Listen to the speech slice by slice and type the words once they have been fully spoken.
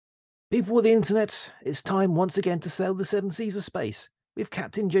People of the internet, it's time once again to sail the seven seas of space with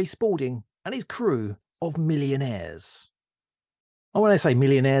Captain J. Spaulding and his crew of millionaires. And when I say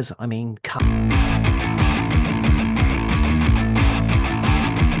millionaires, I mean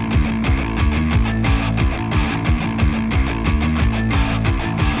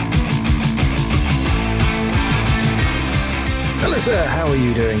Hello, sir. How are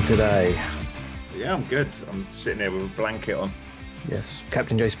you doing today? Yeah, I'm good. I'm sitting here with a blanket on. Yes,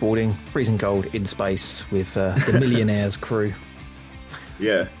 Captain J. Spaulding, freezing cold in space with the millionaires crew.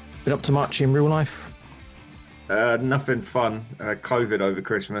 Yeah. Been up to much in real life? Nothing fun. COVID over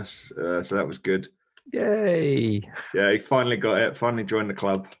Christmas, so that was good. Yay! Yeah, he finally got it. Finally joined the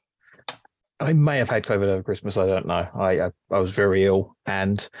club. I may have had COVID over Christmas. I don't know. I was very ill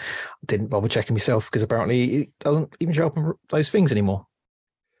and didn't bother checking myself because apparently it doesn't even show up on those things anymore,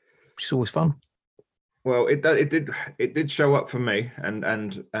 which is always fun. Well, it did show up for me and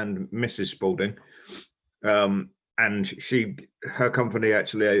Mrs. Spaulding, and her company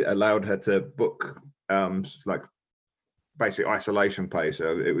actually allowed her to book like basic isolation pay,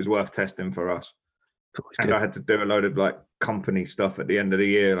 so it was worth testing for us. And good. I had to do a load of like company stuff at the end of the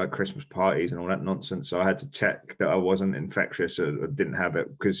year, like Christmas parties and all that nonsense. So I had to check that I wasn't infectious or didn't have it,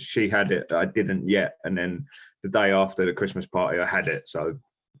 because she had it, I didn't yet. And then the day after the Christmas party, I had it. So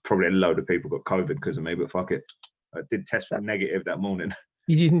probably a load of people got COVID because of me, but fuck it. I did test negative that morning.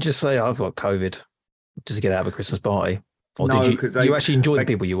 You didn't just say, I've got COVID just to get out of a Christmas party? Or no, did you actually enjoy the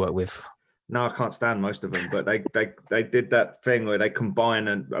people you work with? No, I can't stand most of them, but they did that thing where they combine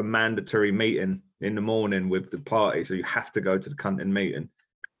a mandatory meeting in the morning with the party, so you have to go to the cunting meeting.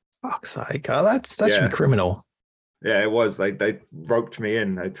 Fuck's sake, that should be criminal. Yeah, it was. They roped me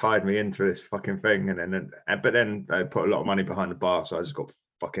in, they tied me into this fucking thing, but then they put a lot of money behind the bar, so I just got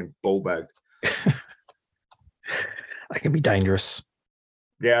fucking ball bagged. That can be dangerous.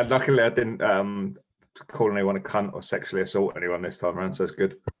 Yeah, luckily I didn't call anyone a cunt or sexually assault anyone this time around, so it's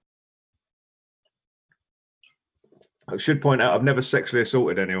good. I should point out, I've never sexually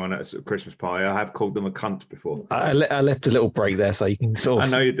assaulted anyone at a Christmas party. I have called them a cunt before. I left a little break there so you can sort of...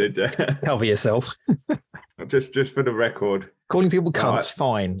 I know you did. Cover yourself. just for the record. Calling people cunts,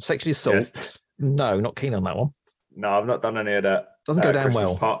 fine. Sexually assault, yes. No, not keen on that one. No, I've not done any of that. Doesn't go down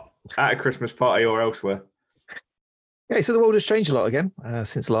well. At a Christmas party or elsewhere. Okay, so the world has changed a lot again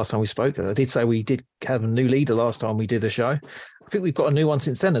since the last time we spoke. I did say we did have a new leader last time we did the show. I think we've got a new one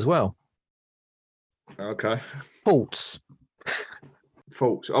since then as well. Okay. Faults.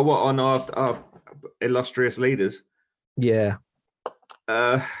 Oh, what, on our illustrious leaders? Yeah.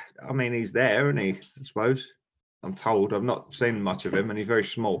 I mean, he's there, isn't he? I suppose. I'm told. I've not seen much of him, and he's very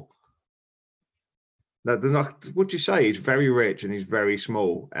small. What'd you say? He's very rich and he's very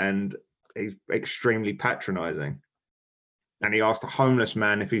small, and he's extremely patronizing. And he asked a homeless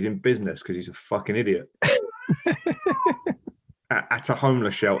man if he's in business because he's a fucking idiot. at a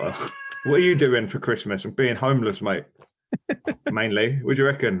homeless shelter. What are you doing for Christmas? I'm being homeless, mate. Mainly. What do you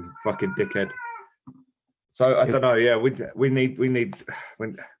reckon, fucking dickhead? So I don't know. Yeah, we need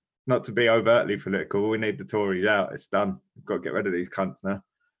not to be overtly political. We need the Tories out. It's done. We've got to get rid of these cunts now.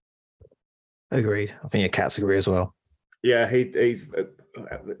 Agreed. I think your cats agree as well. Yeah, he's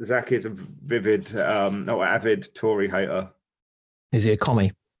Zach is a avid Tory hater. Is he a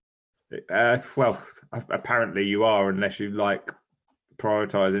commie? Well, apparently you are, unless you like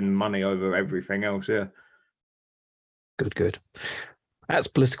prioritising money over everything else. Yeah. Good. That's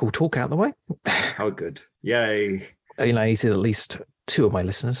political talk out the way. Oh, good. Yay. You know, he's at least two of my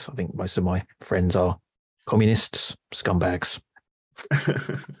listeners. I think most of my friends are communists, scumbags.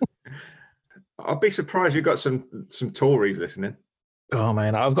 I'll be surprised you've got some Tories listening. Oh,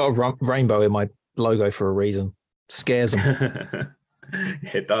 man, I've got a rainbow in my logo for a reason. Scares them.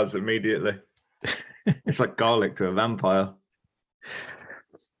 It does immediately. It's like garlic to a vampire.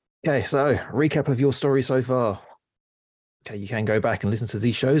 Okay, so recap of your story so far. Okay, you can go back and listen to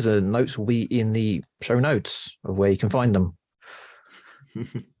these shows, and notes will be in the show notes of where you can find them.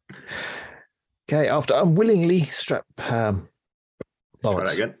 Okay, after unwillingly Try that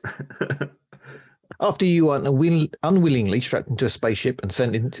again. After you are unwillingly strapped into a spaceship and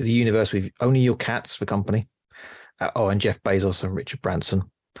sent into the universe with only your cats for company. And Jeff Bezos and Richard Branson.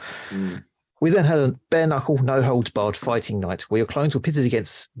 Mm. We then had a bare-knuckle, no-holds-barred fighting night where your clones were pitted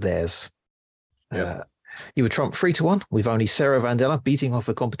against theirs. Yeah. You were trumped 3-1 with only Sarah Vandella beating off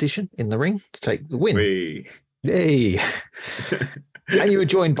a competition in the ring to take the win. Yay! And you were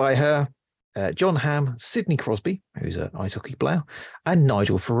joined by her, John Hamm, Sidney Crosby, who's an ice hockey player, and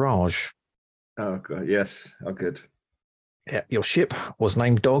Nigel Farage. Oh, God, yes. Oh, good. Yeah, your ship was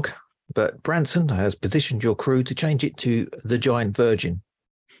named Dog, but Branson has positioned your crew to change it to the Giant Virgin.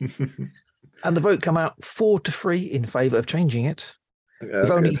 And the vote come out 4-3 in favour of changing it.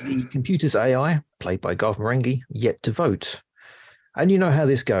 With only the computer's AI, played by Garth Marenghi, yet to vote. And you know how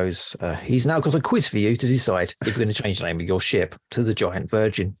this goes. He's now got a quiz for you to decide if you're going to change the name of your ship to the Giant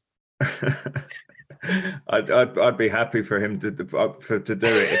Virgin. I'd be happy for him to do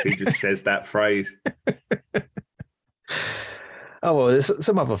it if he just says that phrase. Oh, well, there's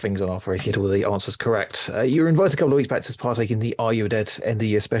some other things on offer if you get all the answers correct. You were invited a couple of weeks back to partake in the Are You Dead end of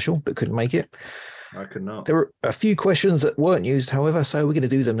year special, but couldn't make it. I could not. There were a few questions that weren't used, however, so we're going to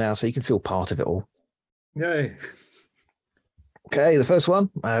do them now so you can feel part of it all. Yay. Okay, the first one,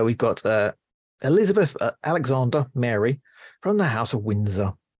 we've got Elizabeth Alexander Mary from the House of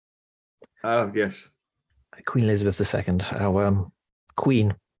Windsor. Oh, yes. Queen Elizabeth II, our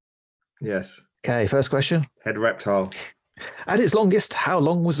queen. Yes. Okay, first question. Head reptile. At its longest, how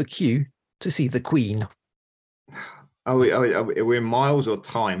long was the queue to see the Queen? Are we in miles or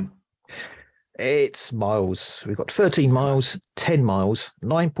time? It's miles. We've got 13 miles, 10 miles,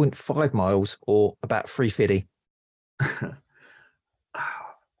 9.5 miles, or about 350.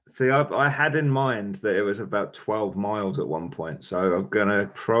 See, I had in mind that it was about 12 miles at one point. So I'm going to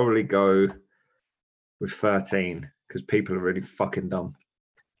probably go with 13 because people are really fucking dumb.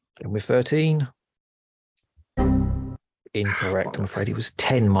 And with 13... Incorrect. I'm afraid it was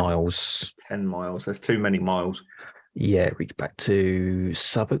 10 miles. 10 miles. That's too many miles. Yeah, it reached back to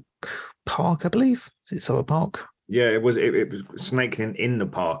Southwark Park, I believe. Is it Southwark Park? Yeah, it was snaking in the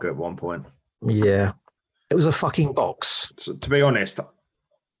park at one point. Yeah. It was a fucking box. So, to be honest,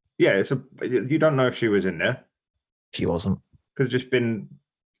 yeah, you don't know if she was in there. She wasn't. Could have just been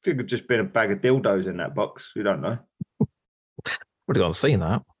a bag of dildos in that box. You don't know. Would have gone and seen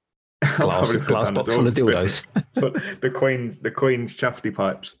that. Glass box full of dildos. But the Queen's chuffety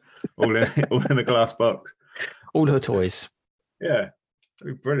pipes, all in a glass box. All her toys. Yeah,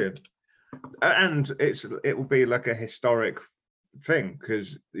 it'd be brilliant. And it will be like a historic thing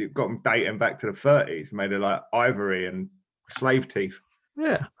because you've got them dating back to the 30s, made of like ivory and slave teeth.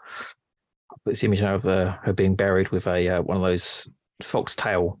 Yeah. I'll put this image of her being buried with a one of those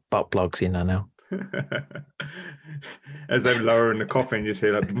foxtail butt plugs in there now. As they lower in the coffin, you see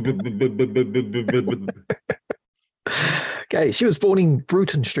like. Okay, she was born in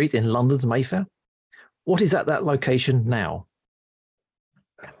Bruton Street in London's Mayfair. What is at that location now?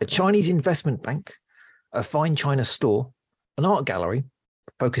 A Chinese investment bank, a fine china store, an art gallery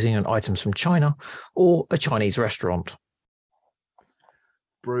focusing on items from China, or a Chinese restaurant?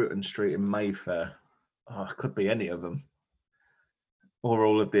 Bruton Street in Mayfair. Oh, it could be any of them, or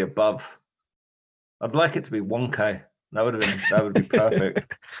all of the above. I'd like it to be 1K. That would be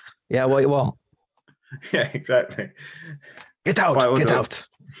perfect. Yeah, what you want? Yeah, exactly. Get out! Get out!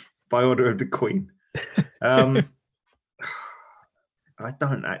 By order of the Queen. I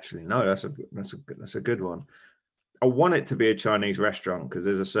don't actually know. That's a good one. I want it to be a Chinese restaurant because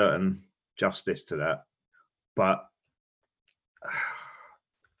there's a certain justice to that. But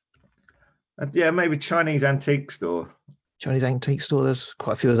yeah, maybe Chinese antique store. Chinese antique store. There's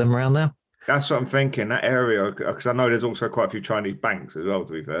quite a few of them around there. That's what I'm thinking. That area, because I know there's also quite a few Chinese banks as well.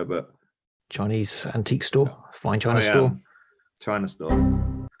 To be fair, but Chinese antique store, fine China store, China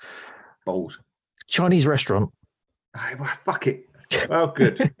store, balls. Chinese restaurant. Hey, well, fuck it. Well,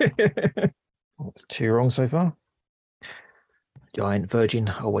 good. That's 2 wrong so far. Giant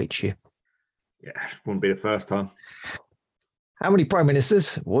Virgin awaits you. Yeah, wouldn't be the first time. How many prime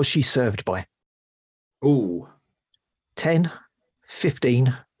ministers was she served by? Ooh. 10,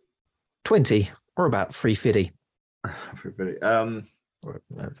 15, 20, or about 350? 350.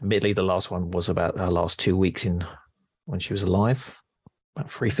 Admittedly, the last one was about her last 2 weeks when she was alive.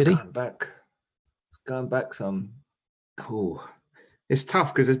 About 350. Going back some. Oh, it's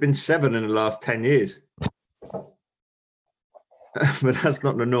tough because there's been 7 in the last 10 years. But that's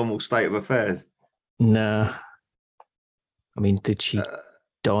not the normal state of affairs. No. I mean, did she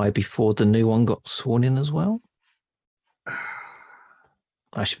die before the new one got sworn in as well?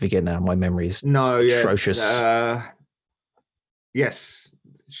 I should forget now. My memory is atrocious. Yes,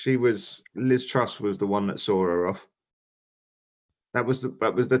 she was. Liz Truss was the one that saw her off. That was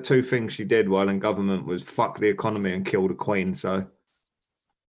the 2 things she did while in government was fuck the economy and kill the Queen. So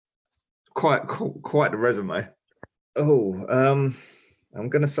quite the resume. Oh, I'm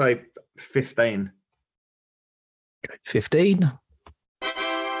gonna say 15. 15.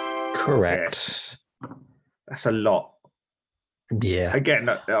 Correct. Yes. That's a lot. Yeah. Again,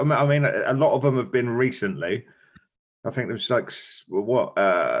 I mean, a lot of them have been recently. I think there's like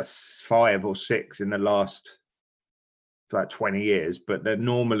 5 or 6 in the last like 20 years, but they're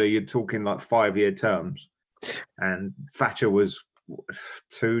normally you're talking like 5-year terms. And Thatcher was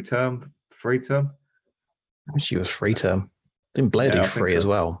 2-term, 3-term. She was 3-term. Didn't Blair do 3 as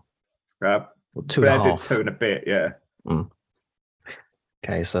well? 2 Blair and a half. did 2 and a bit, yeah.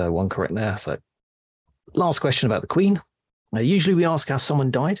 Okay, so 1 correct there. So last question about the Queen. Now, usually we ask how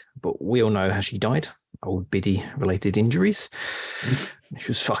someone died, but we all know how she died. Old biddy-related injuries. She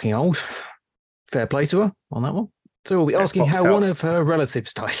was fucking old. Fair play to her on that one. So we'll be asking how one of her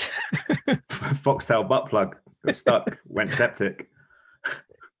relatives died. Foxtail butt plug got stuck, went septic.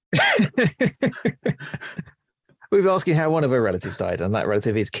 We'll be asking how one of her relatives died, and that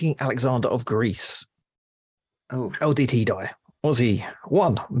relative is King Alexander of Greece. Oh. How did he die? Was he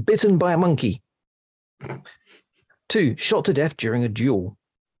 1, bitten by a monkey? 2, shot to death during a duel?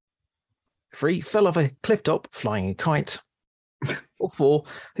 3, fell off a cliff top flying a kite? Or 4,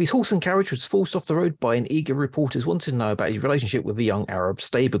 his horse and carriage was forced off the road by an eager reporters wanting to know about his relationship with a young Arab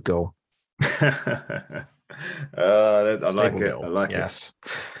stable girl? I like it. I like it.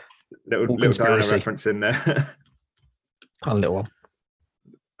 Little Diana reference in there. A little one.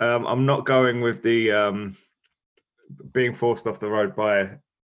 I'm not going with the being forced off the road by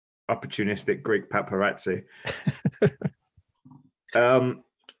opportunistic Greek paparazzi.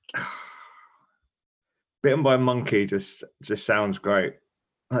 Bitten by a monkey just sounds great.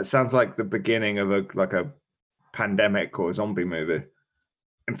 That sounds like the beginning of a pandemic or a zombie movie.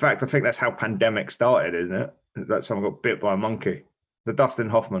 In fact, I think that's how Pandemic started, isn't it? That someone got bit by a monkey. The Dustin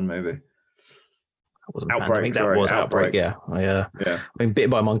Hoffman movie. That wasn't Outbreak. That was Outbreak. Yeah. I mean, bitten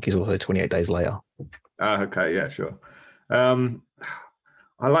by a monkey is also 28 days later. Okay. Yeah, sure.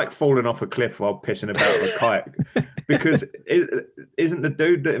 I like falling off a cliff while pissing about with a kite because isn't the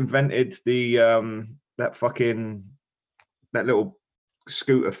dude that invented the that little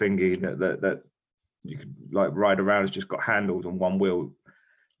scooter thingy that you could like ride around, has just got handles on one wheel,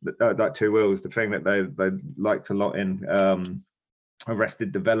 like 2 wheels, the thing that they liked a lot in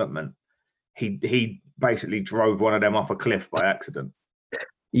Arrested Development. He basically drove one of them off a cliff by accident.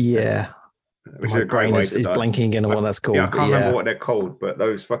 Yeah. Which is a great way to die. Blanking again on what that's called. Yeah, I can't remember what they're called, but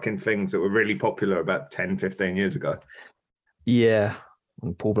those fucking things that were really popular about 10, 15 years ago. Yeah.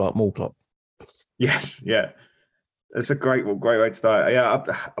 And Paul Blart Mall Plot. Yes, yeah. It's a great way to die. Yeah,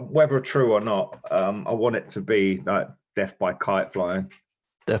 whether true or not, I want it to be like death by kite flying.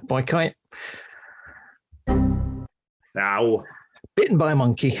 Death by kite. Ow. Bitten by a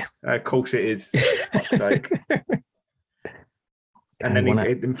monkey. Of course it is. For fuck's sake. And then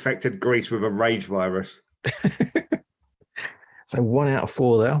it infected Greece with a rage virus. So 1 out of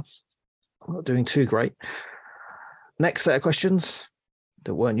 4 there. I'm not doing too great. Next set of questions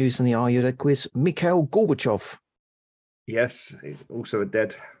that weren't used in the Are You Dead quiz. Mikhail Gorbachev. Yes, he's also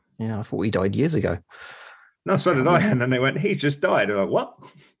dead. Yeah, I thought he died years ago. No, so did I. And then they went, he's just died. I'm like, what?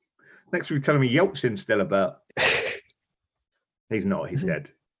 Next week telling me Yeltsin's still about. He's not. He's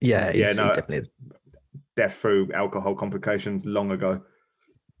dead. Yeah, he's definitely death through alcohol complications long ago.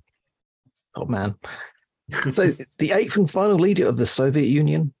 Oh, man. So the 8th and final leader of the Soviet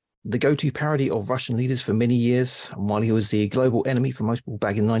Union, the go-to parody of Russian leaders for many years, and while he was the global enemy for most people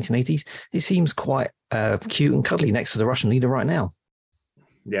back in the 1980s, he seems quite cute and cuddly next to the Russian leader right now.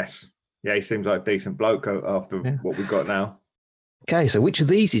 Yes. Yeah, he seems like a decent bloke after what we've got now. Okay, so which of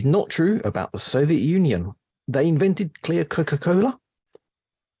these is not true about the Soviet Union? They invented clear Coca-Cola.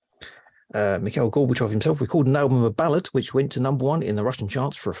 Mikhail Gorbachev himself recorded an album of a ballad which went to #1 in the Russian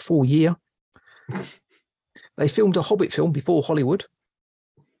charts for a full year. They filmed a Hobbit film before Hollywood.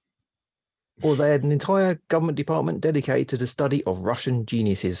 Or they had an entire government department dedicated to the study of Russian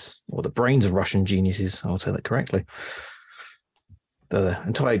geniuses, or the brains of Russian geniuses. I'll say that correctly. The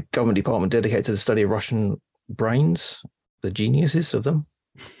entire government department dedicated to the study of Russian brains, the geniuses of them.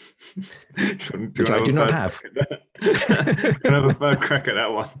 Which I do not have. Can I have a third crack at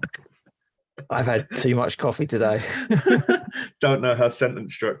that one? I've had too much coffee today. Don't know how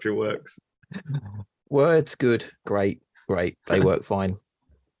sentence structure works. Words, good, great. They work fine.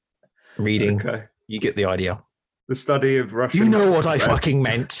 Reading, okay. You get the idea. The study of Russian. You know what I fucking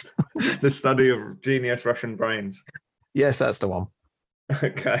meant. The study of genius Russian brains. Yes, that's the one.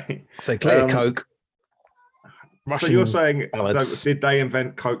 Okay. So clear Coke. Russian so you're saying, so did they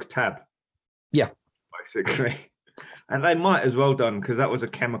invent Coke Tab? Yeah. Basically. And they might as well done, because that was a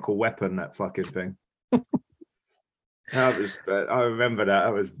chemical weapon, that fucking thing. I remember that.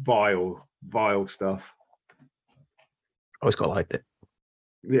 That was vile stuff. I always quite liked it.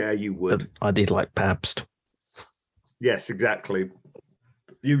 Yeah, you would. But I did like Pabst. Yes, exactly.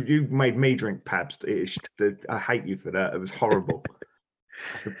 You made me drink Pabst. I hate you for that. It was horrible.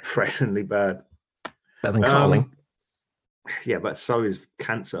 Depressingly bad. Better than Carling. Yeah, but so is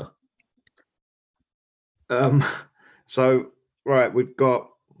cancer. So Right, we've got.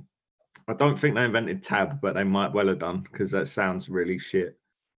 I don't think they invented tab, but they might well have done because that sounds really shit.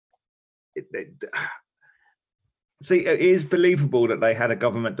 See, it is believable that they had a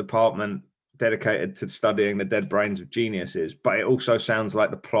government department dedicated to studying the dead brains of geniuses, but it also sounds like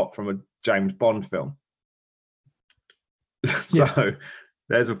the plot from a James Bond film. So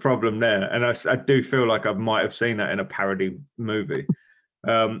there's a problem there. And I do feel like I might have seen that in a parody movie.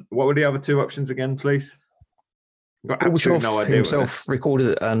 What were the other two options again, please? Got absolutely no idea. Himself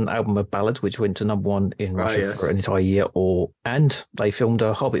recorded an album of ballads, which went to #1 in Russia for an entire year, and they filmed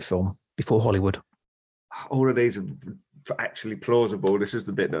a Hobbit film before Hollywood. All of these are actually plausible. This is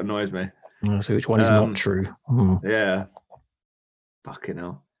the bit that annoys me. So which one is not true? Yeah. Fucking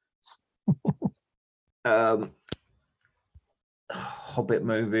hell. Hobbit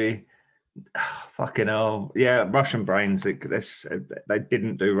movie. Fucking hell. Yeah, Russian Brains. They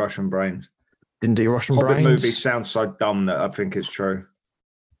didn't do Russian Brains. Didn't do Russian Hobbit Brains? Movie sounds so dumb that I think it's true.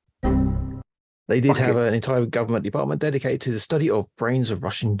 They did have an entire government department dedicated to the study of brains of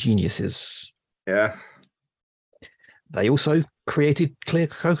Russian geniuses. Yeah. They also created clear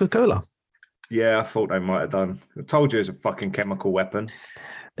Coca-Cola. Yeah, I thought they might have done. I told you it was a fucking chemical weapon.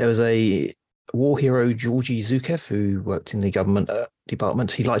 There was a war hero, Georgy Zhukev, who worked in the government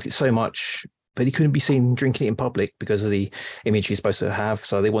department. He liked it so much, but he couldn't be seen drinking it in public because of the image he's supposed to have.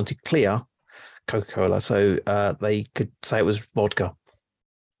 So they wanted clear Coca-Cola, so they could say it was vodka.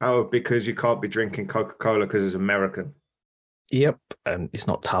 Oh, because you can't be drinking Coca-Cola because it's American. Yep, and it's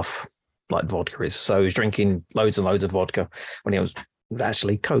not tough like vodka is. So he was drinking loads and loads of vodka when it was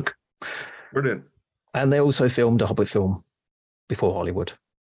actually Coke. Brilliant. And they also filmed a Hobbit film before Hollywood.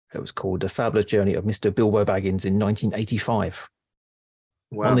 It was called The Fabulous Journey of Mr. Bilbo Baggins in 1985.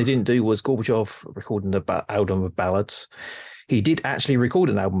 Wow. One they didn't do was Gorbachev recording the album of ballads. He did actually record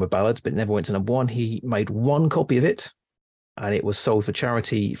an album of ballads, but it never went to #1. He made one copy of it, and it was sold for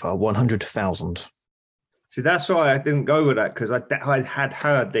charity for $100,000. See, that's why I didn't go with that, because I had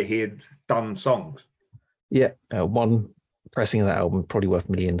heard that he had done songs. Yeah, one pressing of that album probably worth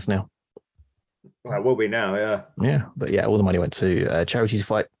millions now. Well, it will be now, yeah. Yeah, but yeah, all the money went to charity to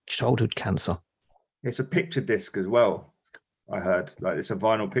fight childhood cancer. It's a picture disc as well, I heard. Like, it's a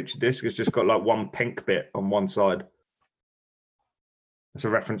vinyl picture disc. It's just got like one pink bit on one side. It's a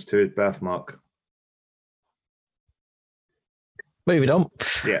reference to his birthmark. Moving on.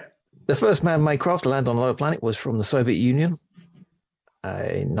 Yeah. The first man-made craft to land on another planet was from the Soviet Union.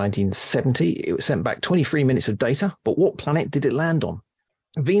 In 1970, it was sent back 23 minutes of data, but what planet did it land on?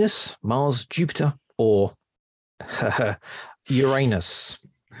 Venus, Mars, Jupiter, or Uranus?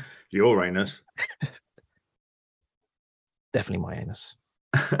 Uranus. Definitely my anus.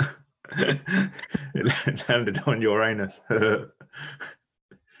 It landed on Uranus.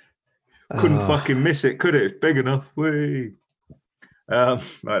 Couldn't fucking miss it, could it? It's big enough. Whee. Right,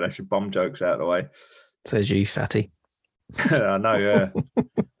 that's your bomb jokes out of the way. Says you, fatty. I know, yeah.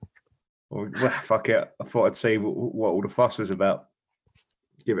 Well, fuck it. I thought I'd see what all the fuss was about.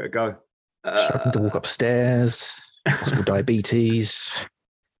 Give it a go. Struggling to walk upstairs, possible diabetes.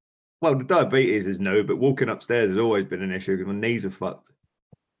 Well, the diabetes is new, but walking upstairs has always been an issue because my knees are fucked.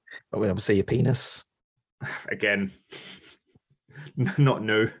 But we never see your penis. Again, not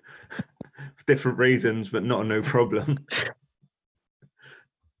new. Different reasons, but not a new problem.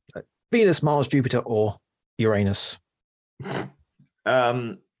 Venus, Mars, Jupiter, or Uranus?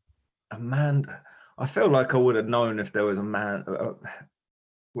 A man. I feel like I would have known if there was a manned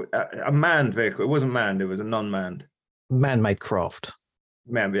vehicle. It wasn't manned. It was a non-manned. Man-made craft.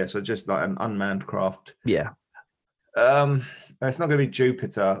 Man, yeah. So just like an unmanned craft. Yeah. It's not going to be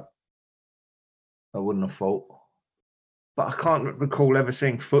Jupiter. I wouldn't have thought. But I can't recall ever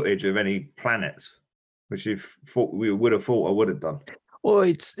seeing footage of any planets, which we would have thought I would have done. Well,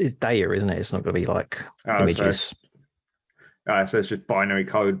 it's data, isn't it? It's not going to be like images. So it's just binary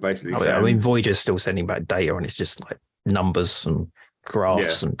code, basically. I mean, Voyager's still sending back data, and it's just like numbers and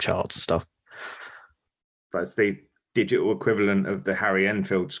graphs and charts and stuff. That's the digital equivalent of the Harry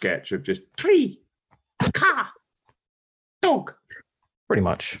Enfield sketch of just tree, car, dog. Pretty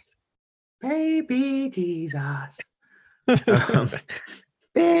much. Baby Jesus.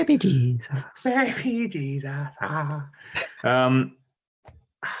 Baby Jesus. Baby Jesus.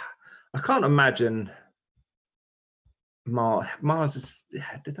 I can't imagine Mars is.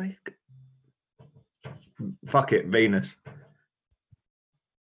 Did they? Fuck it, Venus.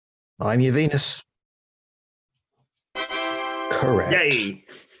 I'm your Venus. Correct. Yay!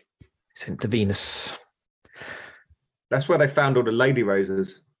 Sent to Venus. That's where they found all the lady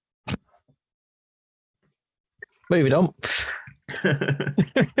razors. Moving on.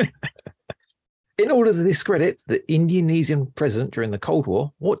 In order to discredit the Indonesian president during the Cold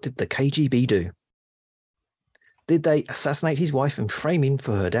War, what did the KGB do? Did they assassinate his wife and frame him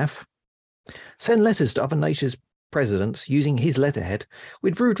for her death? Send letters to other nations' presidents using his letterhead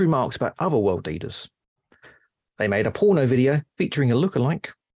with rude remarks about other world leaders? They made a porno video featuring a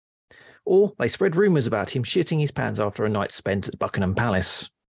lookalike? Or they spread rumours about him shitting his pants after a night spent at Buckingham Palace?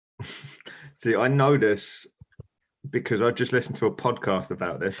 See, I know this because I just listened to a podcast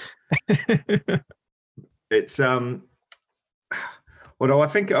about this. It's although I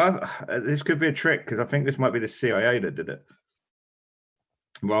think this could be a trick because I think this might be the CIA that did it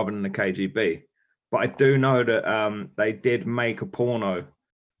rather than the KGB. But I do know that they did make a porno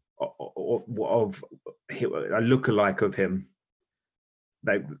of a lookalike of him.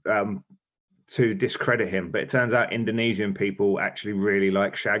 They to discredit him, but it turns out Indonesian people actually really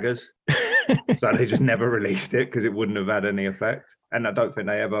like shaggers. So they just never released it because it wouldn't have had any effect. And I don't think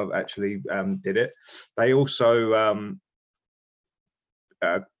they ever actually did it. They also,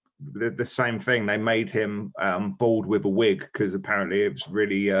 the same thing, they made him bald with a wig because apparently it was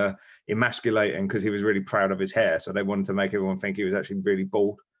really emasculating because he was really proud of his hair. So they wanted to make everyone think he was actually really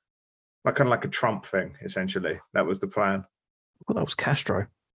bald. Like kind of like a Trump thing, essentially. That was the plan. Well, that was Castro.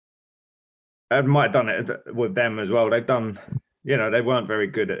 I might have done it with them as well. They've done, they weren't very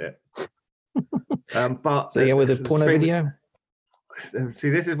good at it. But so yeah, with the porno video. See,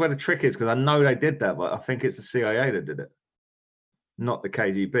 this is where the trick is because I know they did that, but I think it's the CIA that did it, not the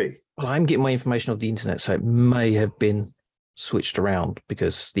KGB. Well, I'm getting my information off the internet, so it may have been switched around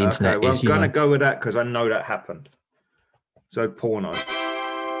because the internet I'm going to go with that because I know that happened. So porno.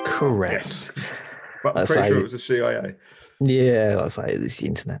 Correct. Yes. But I'm pretty sure it was the CIA. Yeah, I'll say it's the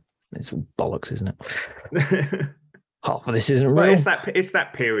internet. It's all bollocks, isn't it? Half of this isn't real. It's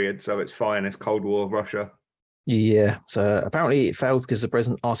that period, so it's fine. It's Cold War Russia. Yeah. So apparently it failed because the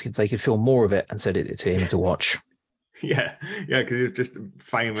president asked if they could film more of it and said it to him to watch. Yeah, because he was just a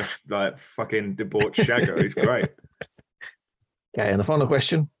famous, like, fucking debauched shagger. He's great. Okay, and the final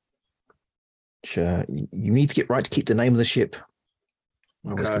question. Sure, you need to get right to keep the name of the ship.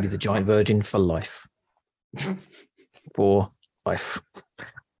 Okay. It's going to be the Giant Virgin for life. For life.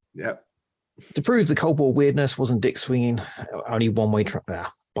 Yep. To prove the Cold War weirdness wasn't dick swinging, only one-way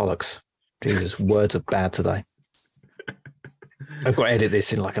bollocks. Jesus, words are bad today. I've got to edit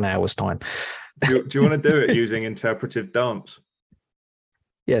this in like an hour's time. Do you want to do it using interpretive dance?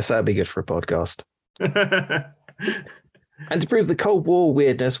 Yes, that'd be good for a podcast. And to prove the Cold War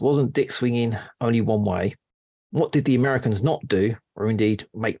weirdness wasn't dick swinging only one way, what did the Americans not do, or indeed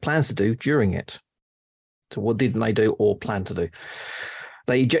make plans to do during it? So what didn't they do or plan to do?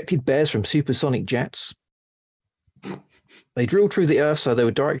 They ejected bears from supersonic jets. They drilled through the earth so they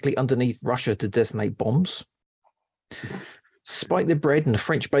were directly underneath Russia to detonate bombs. Spiked the bread in a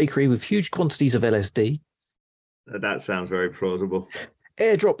French bakery with huge quantities of LSD. That sounds very plausible.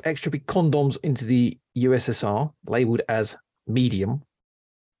 Airdropped extra big condoms into the USSR, labelled as medium.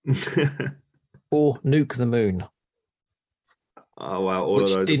 Or nuke the moon. Oh, wow. All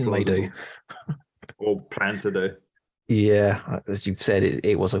Which of those didn't they do? Or plan to do. Yeah, as you've said,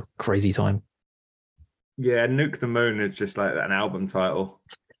 it was a crazy time. Yeah, Nuke the Moon is just like an album title.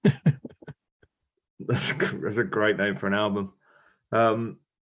 That's a great name for an album.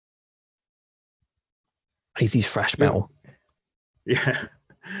 80s thrash metal. Yeah.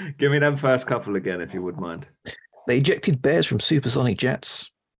 Give me them first couple again, if you would mind. They ejected bears from supersonic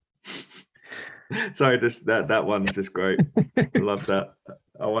jets. Sorry, that one's just great. I love that.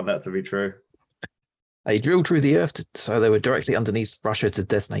 I want that to be true. They drilled through the earth so they were directly underneath Russia to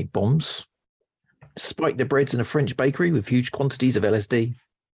detonate bombs. Spiked the breads in a French bakery with huge quantities of LSD.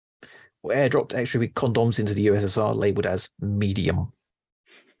 Or airdropped extra big condoms into the USSR labelled as medium.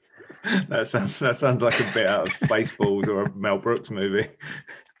 That sounds like a bit out of Spaceballs or a Mel Brooks movie.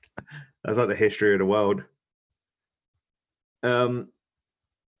 That's like the history of the world.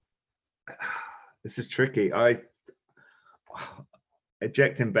 This is tricky.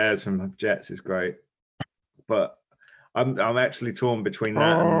 Ejecting bears from jets is great, but I'm actually torn between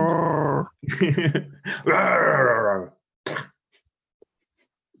that and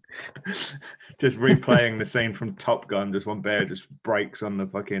just replaying the scene from Top Gun. Just one bear just breaks on the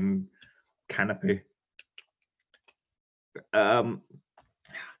fucking canopy.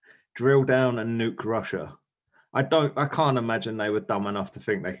 Drill down and nuke Russia. I can't imagine they were dumb enough to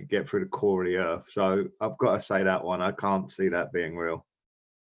think they could get through the core of the earth. So I've got to say that one. I can't see that being real.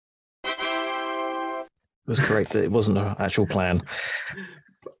 It was correct that it wasn't an actual plan.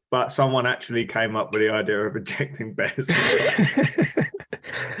 But someone actually came up with the idea of ejecting bears.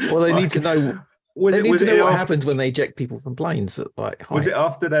 Well, they need to know They need to know what happens when they eject people from planes at like height. Was it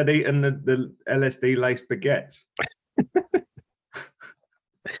after they'd eaten the LSD laced baguettes?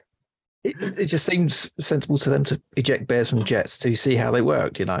 It just seems sensible to them to eject bears from jets to see how they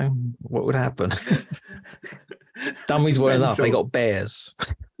worked. You know what would happen. Dummies weren't enough; they got bears.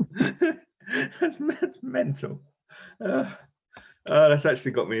 That's mental. That's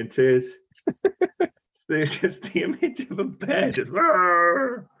actually got me in tears. Just the image of a bear just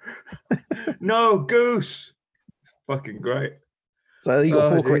no goose. It's fucking great. So you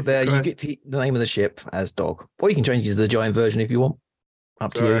got 4 correct there. Christ. You get to the name of the ship as dog, or you can change it to the giant version if you want.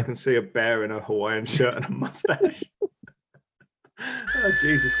 Up to you. I can see a bear in a Hawaiian shirt and a mustache. Oh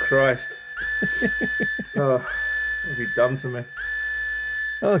Jesus Christ! Oh, what have you done to me?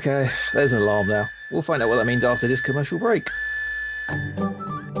 Okay, there's an alarm now. We'll find out what that means after this commercial break.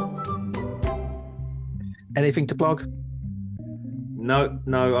 Anything to plug? No,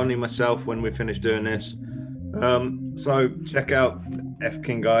 only myself when we finish doing this. So check out F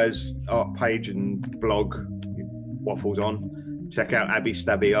King Guy's art page and blog, Waffles On. Check out Abby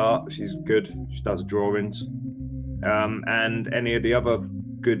Stabby Art. She's good. She does drawings. And any of the other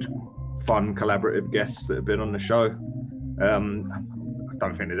good, fun, collaborative guests that have been on the show. I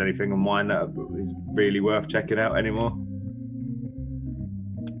don't think there's anything on mine that is really worth checking out anymore.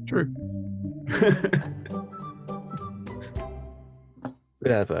 True.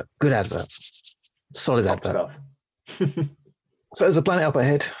 Good advert. Solid advert. So there's a planet up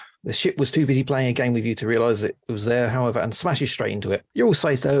ahead. The ship was too busy playing a game with you to realise it was there, however, and smashes straight into it. You're all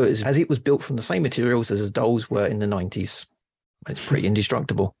safe, though, as it was built from the same materials as the dolls were in the 90s. It's pretty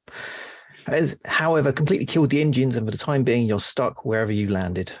indestructible. It has, however, completely killed the engines, and for the time being, you're stuck wherever you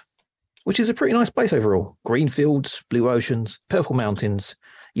landed, which is a pretty nice place overall. Green fields, blue oceans, purple mountains,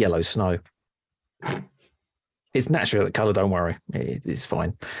 yellow snow. It's natural colour, don't worry. It's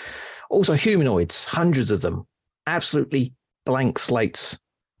fine. Also, humanoids, hundreds of them. Absolutely blank slates.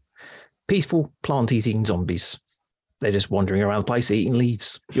 Peaceful plant-eating zombies. They're just wandering around the place eating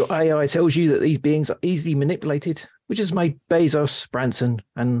leaves. Your AI tells you that these beings are easily manipulated, which has made Bezos, Branson,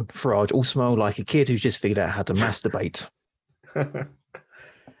 and Farage all smell like a kid who's just figured out how to masturbate.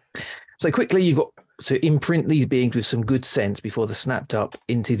 So quickly, you've got to imprint these beings with some good sense before they're snapped up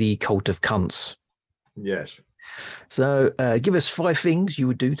into the cult of cunts. Yes. So give us 5 things you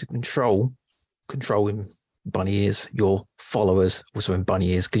would do to control in bunny ears, your followers also in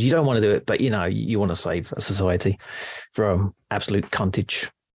bunny ears, because you don't want to do it, but you want to save a society from absolute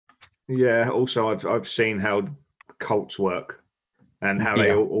cuntage. Yeah. Also, I've seen how cults work and how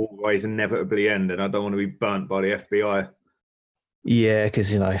they always inevitably end, and I don't want to be burnt by the FBI. Yeah,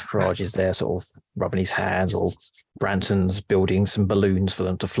 because Farage is there sort of rubbing his hands, or Branson's building some balloons for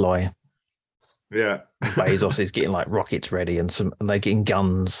them to fly. Yeah. Bezos is getting like rockets ready, and they're getting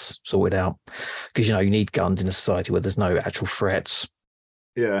guns sorted out, because you need guns in a society where there's no actual threats.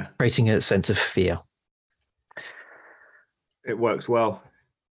 Yeah. Creating a sense of fear. It works well.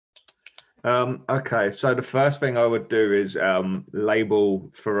 Okay, so the first thing I would do is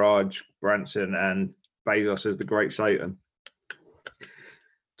label Farage, Branson, and Bezos as the Great Satan,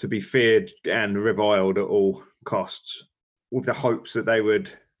 to be feared and reviled at all costs, with the hopes that they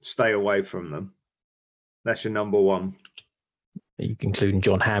would stay away from them. That's your number one. You can include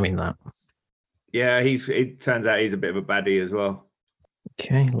John Hamm in that. Yeah, it turns out he's a bit of a baddie as well.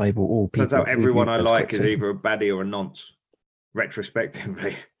 Okay, label all people. Turns out everyone I like is either a baddie or a nonce,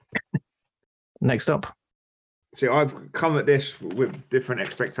 retrospectively. Next up. See, I've come at this with different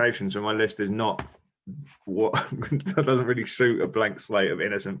expectations, and my list is not what that doesn't really suit a blank slate of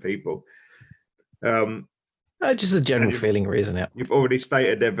innocent people. Just a general feeling, isn't it? You've already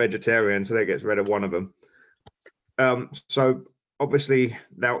stated they're vegetarian, so that gets rid of one of them. So obviously,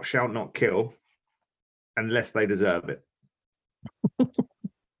 thou shalt not kill unless they deserve it.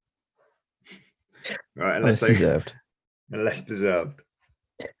 Right, unless deserved. Unless deserved.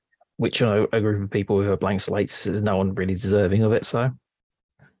 Which a group of people who are blank slates is no one really deserving of it. So.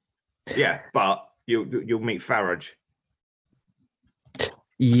 Yeah, but you'll meet Farage.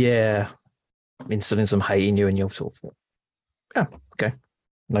 Yeah. Instilling some hate in you, and you'll sort of, okay,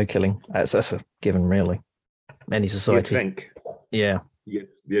 no killing. That's a given, really. Any society. You'd think. Yeah.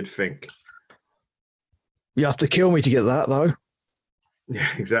 You'd think. You have to kill me to get that, though. Yeah,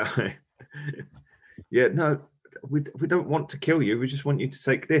 exactly. Yeah, no, we don't want to kill you. We just want you to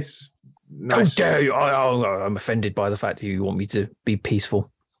take this. How dare you? I'm offended by the fact that you want me to be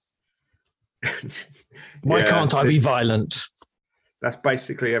peaceful. Why can't I be violent? That's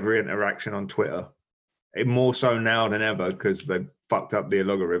basically every interaction on Twitter. More so now than ever, because they fucked up the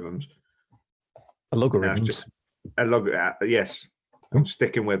logarithms. Logarithms? Yes. I'm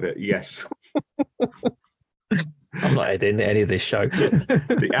sticking with it. Yes. I'm not editing any of this show.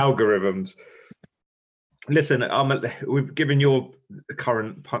 The algorithms. Listen, we've given your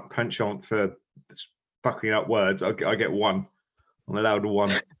current penchant for fucking up words. I get one. I'm allowed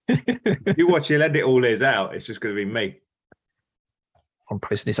one. You watch, you'll edit all this out. It's just going to be me. I'm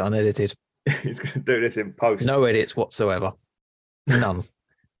posting this unedited. He's going to do this in post. No edits whatsoever. None.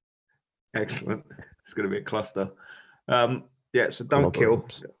 Excellent. It's going to be a cluster. Yeah, so don't kill.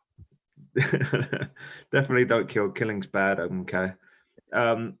 Definitely don't kill. Killing's bad. Okay.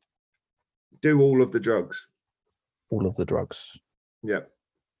 Do all of the drugs. All of the drugs. Yeah.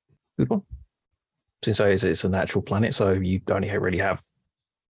 Good one. Since it's a natural planet, so you only really have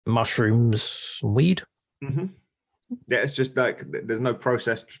mushrooms and weed. Mm-hmm. Yeah, it's just like there's no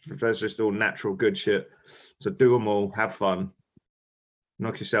processed. There's just all natural good shit. So do them all. Have fun.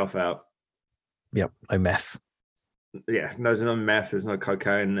 Knock yourself out. Yep. No meth. Yeah. There's no meth. There's no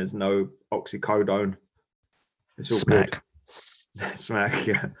cocaine. There's no oxycodone. It's all Smack. good. Smack,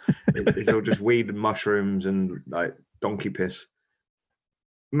 yeah. It's all just weed and mushrooms and like donkey piss.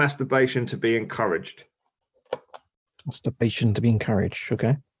 Masturbation to be encouraged. Masturbation to be encouraged.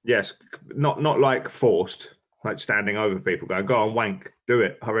 Okay. Yes, not like forced, like standing over people going, go on, wank, do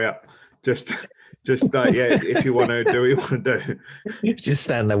it, hurry up. Just yeah, if you want to do what you want to do. You just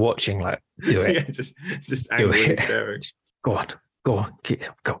stand there watching, like, do it. Yeah, just angrily staring. Go on, go.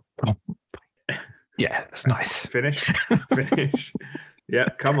 Yeah, that's nice. Finish. Yeah,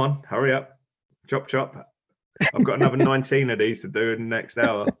 come on, hurry up. Chop. I've got another 19 of these to do in the next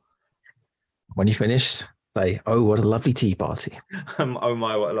hour. When you finish, say, oh, what a lovely tea party. Oh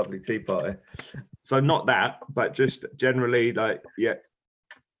my, what a lovely tea party. So not that, but just generally, like, yeah,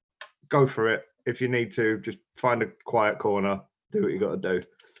 go for it. If you need to, just find a quiet corner, do what you got to do.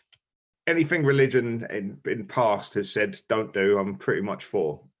 Anything religion in past has said don't do, I'm pretty much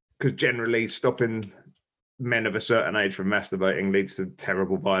for. Because generally stopping men of a certain age from masturbating leads to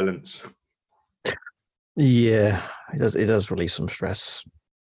terrible violence. Yeah, it does release some stress.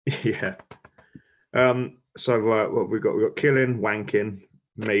 Yeah. So what we've got killing, wanking,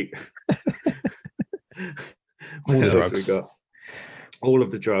 meat. All the drugs. We got all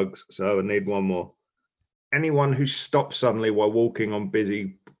of the drugs. So I need one more. Anyone who stops suddenly while walking on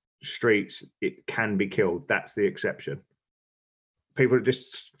busy streets, it can be killed. That's the exception. People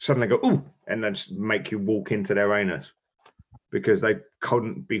just suddenly go, ooh, and then just make you walk into their anus because they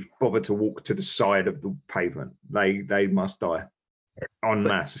couldn't be bothered to walk to the side of the pavement. They must die en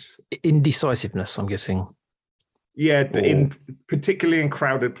masse. Indecisiveness, I'm guessing. Yeah, particularly in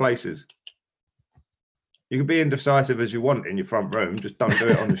crowded places. You can be indecisive as you want in your front room. Just don't do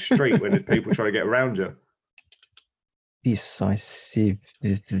it on the street when there's people trying to get around you. Decisive.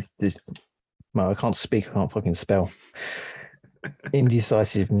 Well, I can't speak. I can't fucking spell.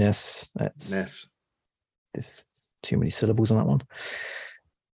 Indecisiveness. There's too many syllables on that one.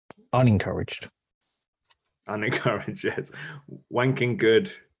 Unencouraged. Unencouraged, yes. Wanking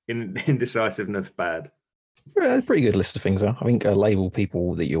good. Indecisiveness bad. Yeah, a pretty good list of things. I think label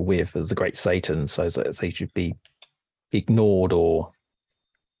people that you're with as the great Satan, so that they should be ignored, or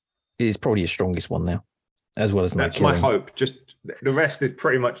is probably your strongest one now, as well as that's my hope. Just the rest is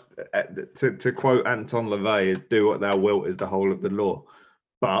pretty much, to quote Anton LaVey, is do what thou wilt is the whole of the law.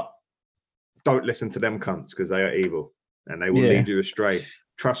 But don't listen to them cunts because they are evil and they will lead you astray.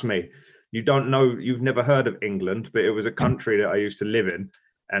 Trust me. You don't know, you've never heard of England, but it was a country that I used to live in,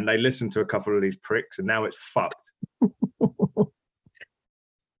 and they listened to a couple of these pricks, and now it's fucked. Well,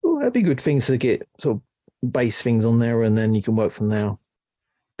 that'd be good things to get sort of base things on there, and then you can work from there,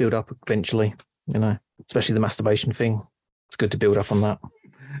 build up eventually, especially the masturbation thing. It's good to build up on that.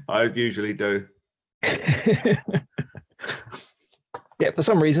 I usually do. Yeah, for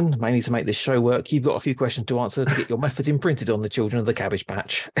some reason, mainly to make this show work, you've got a few questions to answer to get your methods imprinted on the children of the Cabbage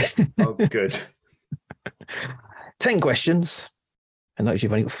Patch. Oh, good. 10 questions. And notice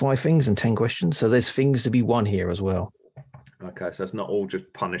you've only got 5 things and 10 questions. So there's things to be won here as well. Okay, so it's not all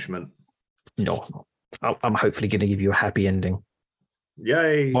just punishment. No. I'm hopefully going to give you a happy ending.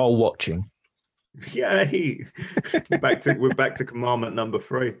 Yay. While watching. Yay. We're back to commandment number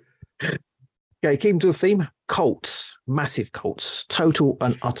 3. Okay, keep to a theme. Cults, massive cults, total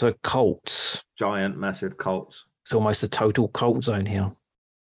and utter cults. Giant, massive cults. It's almost a total cult zone here.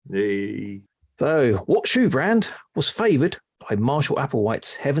 Yay. So, what shoe brand was favoured by Marshall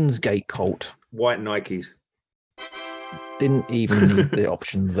Applewhite's Heaven's Gate cult? White Nikes. Didn't even need the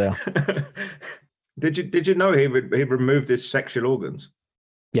options there. Did you know he removed his sexual organs?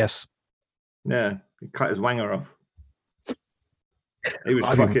 Yes. Yeah, he cut his wanger off. He was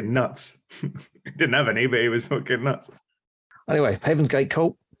fucking nuts. He didn't have any, but he was fucking nuts. Anyway, Heaven's Gate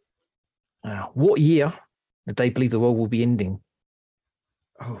cult. What year did they believe the world will be ending?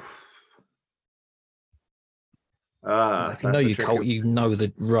 Oh. If you know your cult, you know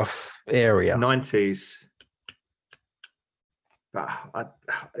the rough area. It's 90s.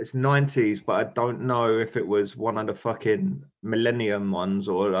 It's 90s, but I don't know if it was one of the fucking millennium ones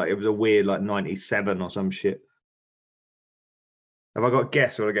or like it was a weird like 97 or some shit. Have I got a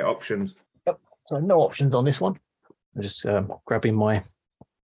guess or I get options? Yep. So no options on this one. I'm just grabbing my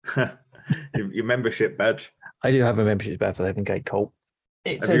your membership badge. I do have a membership badge for the Heaven Gate cult.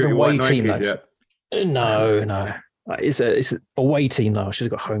 It says away team though. No. It's a away team though. I should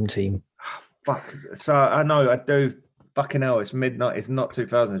have got home team. Fuck. So I know I do. Fucking hell! It's midnight. It's not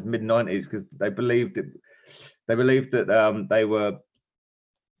 2000. It's mid 90s because they believed that they were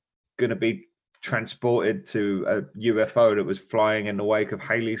going to be transported to a UFO that was flying in the wake of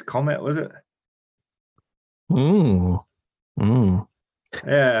Halley's Comet. Was it?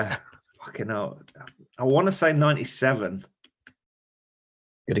 Yeah. Fucking hell. I want to say 97.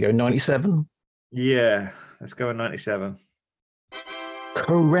 Going to go 97? Yeah. Let's go in 97.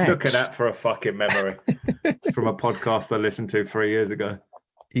 Correct. Look at that for a fucking memory from a podcast I listened to 3 years ago.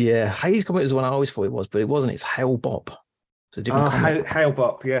 Yeah. Halley's Comet was the one I always thought it was, but it wasn't. It's Hale-Bopp. It's a different comet.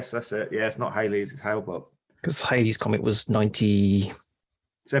 Hale-Bopp. Yes, that's it. Yeah, it's not Halley's. It's Hale-Bopp. Because Halley's Comet was 90.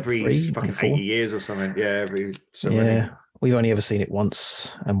 It's every fucking 80 years or something. Yeah, yeah. We've only ever seen it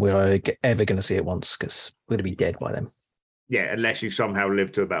once, and we're ever going to see it once because we're going to be dead by then. Yeah, unless you somehow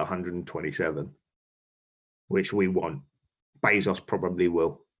live to about 127, which we won't. Bezos probably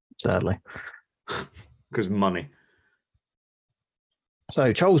will. Sadly. Because money.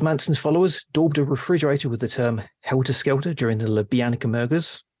 So Charles Manson's followers daubed a refrigerator with the term helter-skelter during the Lubyanka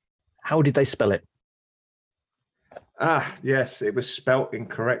murders. How did they spell it? Yes, it was spelt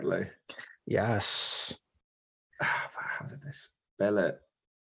incorrectly. Yes. How did they spell it?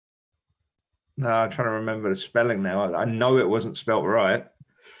 No, I'm trying to remember the spelling now. I know it wasn't spelt right.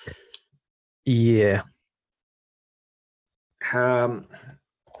 Yeah.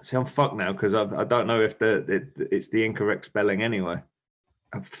 See, I'm fucked now because I don't know if it's the incorrect spelling anyway.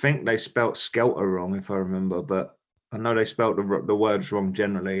 I think they spelt skelter wrong if I remember, but I know they spelt the words wrong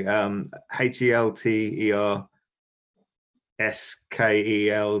generally.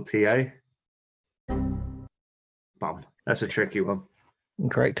 HELTERSKELTA. Bum. That's a tricky one.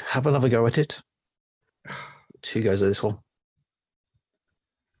 Incorrect. Have another go at it. Who goes at this one?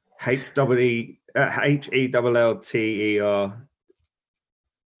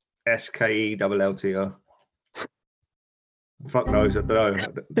 HELLTERSKELLTR. Fuck knows, I don't know.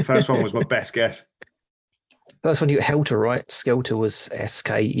 The first one was my best guess. First one you Helter, right? Skelter was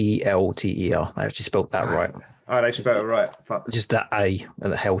SKELTER. I actually spelled that right. Oh, they spelled it right. Fuck. Just that A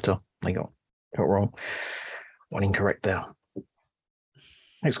and the Helter. They got wrong. One incorrect there.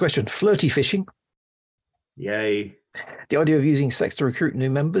 Next question. Flirty fishing. Yay. The idea of using sex to recruit new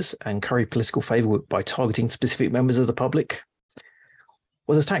members and curry political favour by targeting specific members of the public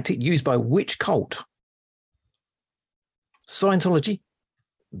was a tactic used by which cult? Scientology,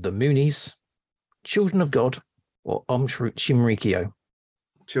 the Moonies, Children of God, or Shinrikyo?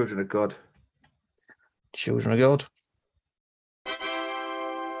 Children of God. Children of God.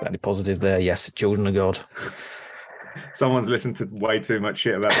 Very positive there. Yes, Children of God. Someone's listened to way too much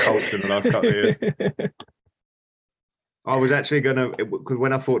shit about cults in the last couple of years. I was actually going to, because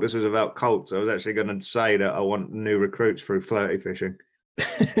when I thought this was about cults, I was actually going to say that I want new recruits through flirty fishing.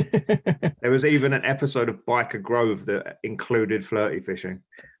 There was even an episode of Biker Grove that included flirty fishing.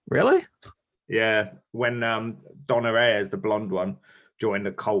 Really? Yeah. When Donna Ayers, the blonde one, joined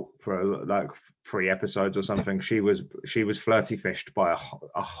the cult for like 3 episodes or something, she was flirty fished by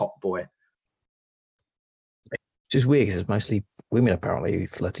a hot boy. Which is weird because it's mostly women apparently who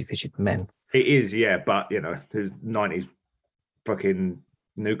flirty fish with men. It is, yeah, but you know, there's 90s fucking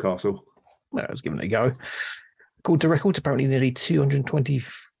Newcastle. Well, I was giving it a go. According to records, apparently nearly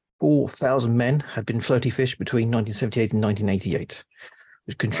 224,000 men had been flirty fished between 1978 and 1988,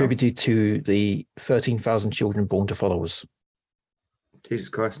 which contributed to the 13,000 children born to followers. Jesus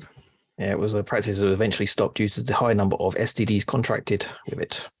Christ. Yeah, it was a practice that eventually stopped due to the high number of STDs contracted with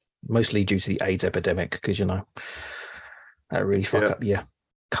it, mostly due to the AIDS epidemic, because, you know, that really fuck up your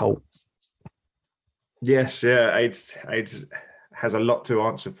cult. Yes, yeah, AIDS has a lot to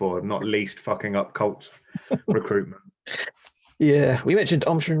answer for, not least fucking up cult recruitment. Yeah, we mentioned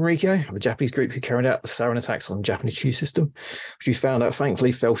Aum Shinrikyo, the Japanese group who carried out the sarin attacks on the Japanese tube system, which we found out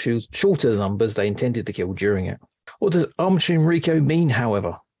thankfully fell short of the numbers they intended to kill during it. What does Aum Shinrikyo mean,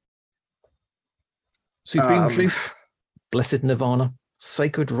 however? Supreme truth, blessed nirvana,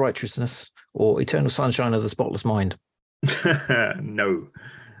 sacred righteousness, or eternal sunshine of the spotless mind? No,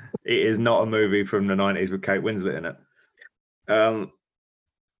 it is not a movie from the 90s with Kate Winslet in it.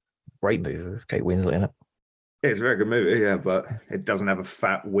 Great movie with Kate Winslet in it. It's a very good movie, yeah, but it doesn't have a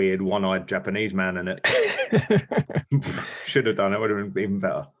fat, weird, one-eyed Japanese man in it. Should have done it. Would have been even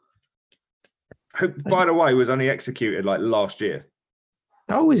better. By the way, was only executed like last year.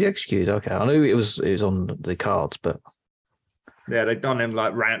 Oh, was he executed? Okay, I knew it was on the cards, but yeah, they'd done him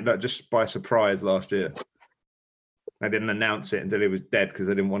like just by surprise last year. They didn't announce it until he was dead because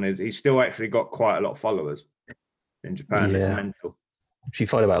they didn't want his. He's still actually got quite a lot of followers in Japan. Yeah. It's mental. If you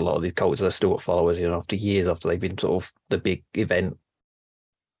find about a lot of these cults, they've still got followers, after years after they've been sort of the big event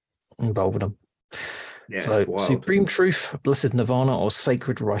involving them. Yeah, so, Supreme Truth, Blessed Nirvana, or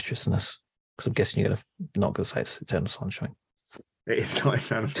Sacred Righteousness? Because I'm guessing you're not going to say it's Eternal Sunshine. It is not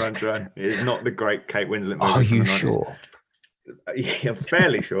Eternal Sunshine. It is not the great Kate Winslet movie. Are you sure? Yeah, I'm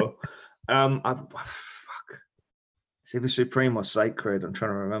fairly sure. Fuck. It's either Supreme or Sacred. I'm trying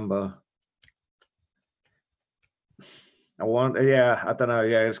to remember. I don't know.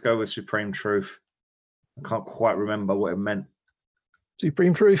 Yeah, let's go with Supreme Truth. I can't quite remember what it meant.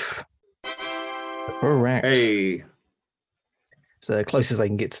 Supreme Truth. Correct. Hey. It's the closest they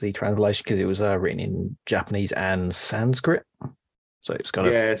can get to the translation because it was written in Japanese and Sanskrit. So it's kind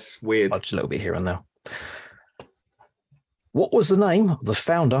of it's weird. Fudged a little bit here and there. What was the name of the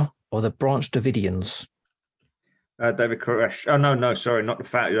founder of the Branch Davidians? David Koresh. Oh, no, sorry, not the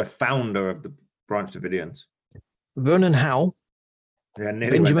founder. The founder of the Branch Davidians. Vernon Howell,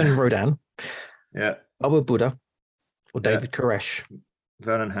 Benjamin Rodan, Baba Buddha, or David Koresh.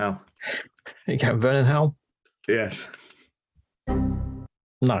 Vernon Howell. You go, Vernon Howell? Yes.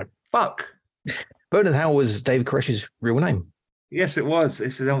 No. Fuck. Vernon Howell was David Koresh's real name. Yes, it was.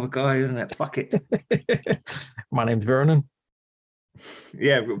 It's the other guy, isn't it? Fuck it. My name's Vernon.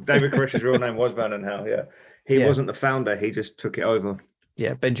 Yeah, David Koresh's real name was Vernon Howell, yeah. He wasn't the founder, he just took it over.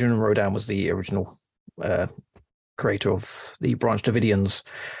 Yeah, Benjamin Rodan was the original creator of the Branch Davidians.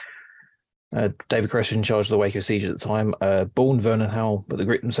 David Koresh in charge of the Waco siege at the time. Born Vernon Howell, but the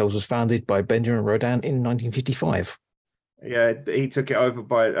group themselves was founded by Benjamin Rodan in 1955. Yeah, he took it over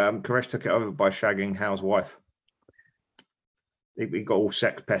by Koresh took it over by shagging Howell's wife. He got all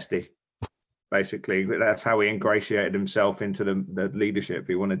sex pesty, basically. That's how he ingratiated himself into the leadership.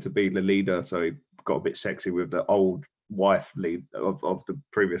 He wanted to be the leader, so he got a bit sexy with the old wife lead of the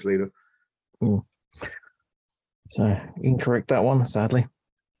previous leader. Mm. So incorrect that one, sadly.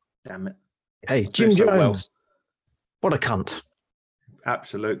 Damn it. Hey, Jim Jones. What a cunt.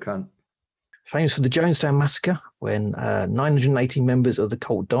 Absolute cunt. Famous for the Jonestown Massacre, when 980 members of the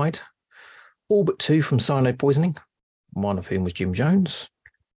cult died, all but 2 from cyanide poisoning, one of whom was Jim Jones.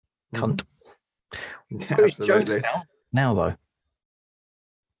 Cunt. Yeah, where is Jonestown now, though?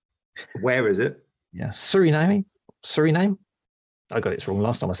 Where is it? Yeah, Suriname. I got it wrong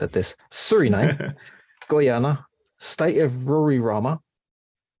last time I said this. Suriname, Guyana, State of Roraima,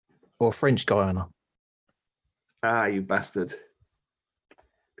 or French Guyana. Ah, you bastard.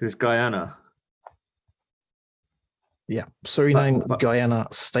 Because it's Guyana. Yeah, Suriname, Guyana,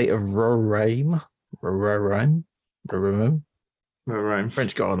 State of Roraima.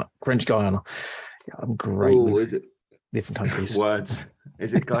 French Guyana. Yeah, I'm great with different countries. Words.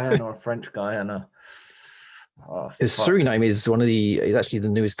 Is it Guyana or French Guyana? Oh, Suriname is is actually the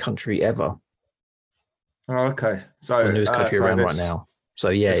newest country ever. Oh, okay. So the newest country around right now. So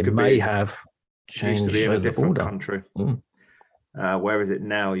yeah, it may have changed to be in a different border. Country. Where is it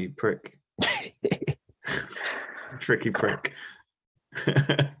now, you prick? Tricky prick.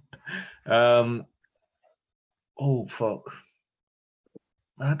 Oh fuck.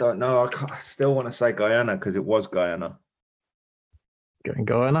 I don't know. I still want to say Guyana because it was Guyana. Going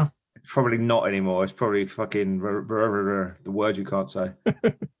Guyana? It's probably not anymore. It's probably fucking the word you can't say.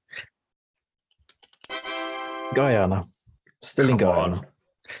 Guyana. Still in Guyana. On.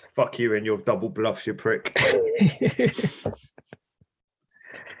 Fuck you and your double bluffs, you prick.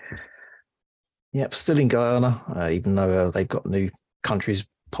 Yep, still in Guyana, even though they've got new countries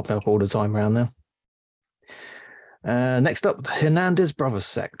popping up all the time around there. Next up, the Hernandez Brothers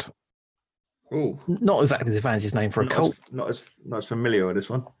sect. Ooh. Not exactly the fanciest name for a cult. Not as familiar with this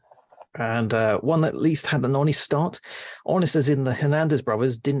one. And one that at least had an honest start. Honest as in the Hernandez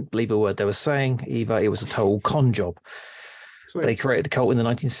brothers didn't believe a word they were saying, either it was a total con job. Sweet. They created a cult in the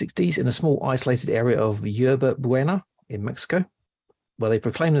 1960s in a small isolated area of Yerba Buena in Mexico, where they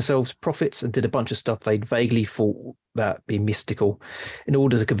proclaimed themselves prophets and did a bunch of stuff they'd vaguely thought that be mystical in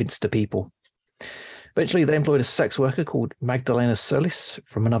order to convince the people. Eventually, they employed a sex worker called Magdalena Solis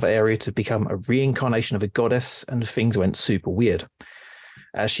from another area to become a reincarnation of a goddess, and things went super weird,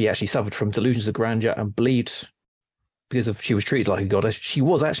 as she actually suffered from delusions of grandeur and believed she was treated like a goddess, she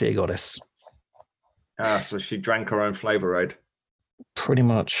was actually a goddess. So she drank her own flavor aid. Pretty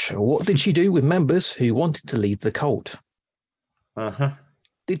much. What did she do with members who wanted to leave the cult?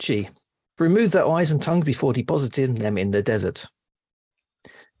 Did she remove their eyes and tongues before depositing them in the desert?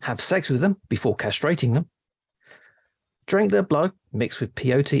 Have sex with them before castrating them? Drank their blood mixed with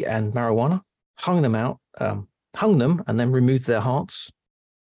peyote and marijuana? Hung them and then removed their hearts?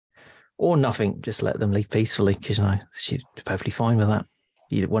 Or nothing, just let them leave peacefully, because she's perfectly fine with that.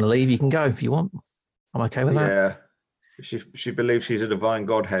 You want to leave, you can go if you want. I'm okay with that. Yeah. She believes she's a divine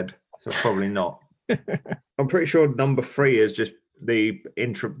godhead, so probably not. I'm pretty sure number 3 is just the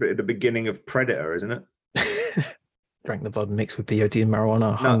beginning of Predator, isn't it? Drank the blood mixed with peyote and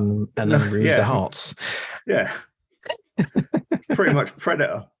marijuana, hung and then removed their hearts. Yeah. Pretty much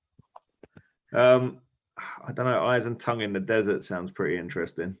Predator. I don't know, eyes and tongue in the desert sounds pretty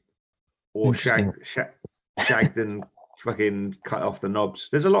interesting. Or shagged and fucking cut off the knobs.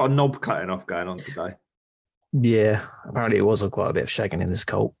 There's a lot of knob cutting off going on today. Yeah, apparently it was quite a bit of shagging in this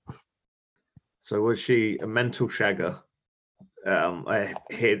cult. So was she a mental shagger?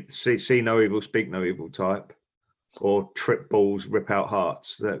 See no evil, speak no evil type, or trip balls, rip out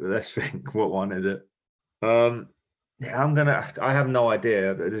hearts? Let's think. What one is it? I have no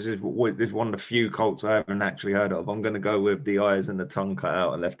idea. This is one of the few cults I haven't actually heard of. I'm gonna go with the eyes and the tongue cut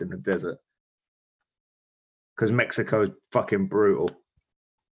out and left in the desert, because Mexico is fucking brutal.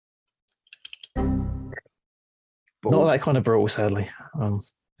 Not that kind of brutal, sadly.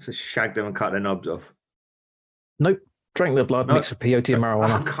 So shagged them and cut their knobs off. Nope. Drank their blood, mixed with peyote and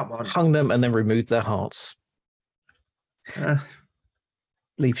marijuana. Oh, come on. Hung them and then removed their hearts. I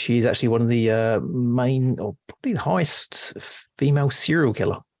believe she's actually one of the main, or probably the highest female serial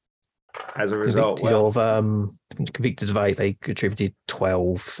killer. As a result, convicted of 8, they contributed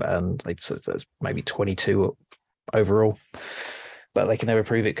 12, and they said that's maybe 22 overall. But they can never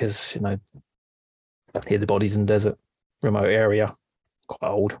prove it because hid the bodies in the desert, remote area, quite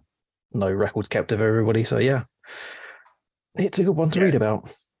old, no records kept of everybody. So yeah, it's a good one to read about.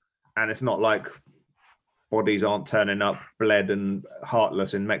 And it's not like bodies aren't turning up bled and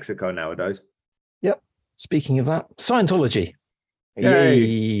heartless in Mexico nowadays. Yep. Speaking of that, Scientology.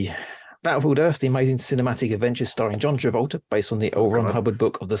 Yay. Battlefield Earth, the amazing cinematic adventure starring John Travolta, based on the L. Ron Hubbard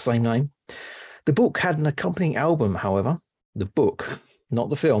book of the same name. The book had an accompanying album, however. The book, not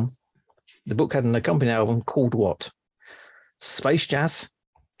the film. The book had an accompanying album called what? Space Jazz,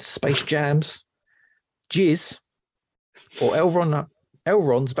 Space Jams, Jizz, or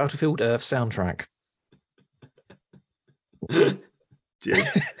Elron's Battlefield Earth soundtrack.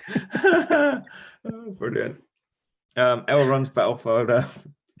 Jizz. Oh, brilliant. Elron's Battlefield Earth.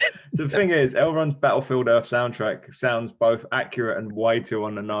 The thing is, Elron's Battlefield Earth soundtrack sounds both accurate and way too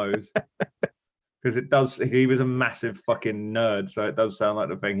on the nose. Because it does, he was a massive fucking nerd, so it does sound like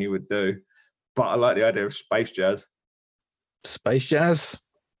the thing he would do. But I like the idea of space jazz. Space jazz?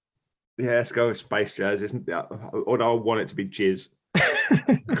 Yeah, let's go with space jazz, isn't that? Or I want it to be jizz.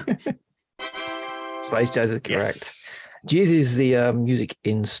 Space jazz is correct. Yes. Jizz is the music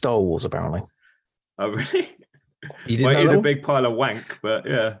in Star Wars, apparently. Oh, really? You didn't know it is a big pile of wank, but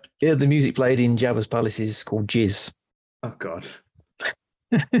yeah. Yeah, the music played in Jabba's palace is called Jizz. Oh, God.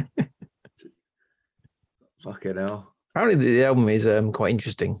 Fucking hell. Apparently, the album is quite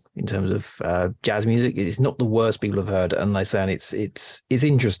interesting in terms of jazz music. It's not the worst people have heard, and they're saying it's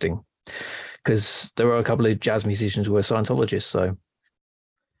interesting because there are a couple of jazz musicians who are Scientologists, so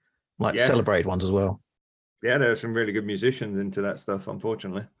celebrated ones as well. Yeah, there are some really good musicians into that stuff,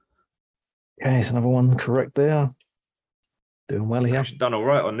 unfortunately. Okay, it's another one correct there. Doing well here. I've done all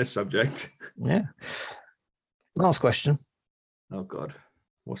right on this subject. Yeah. Last question. Oh, God.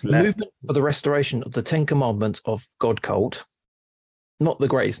 What's left? Movement for the restoration of the 10 Commandments of God Cult. Not the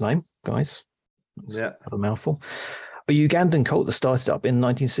greatest name, guys. Yeah. A mouthful. A Ugandan cult that started up in the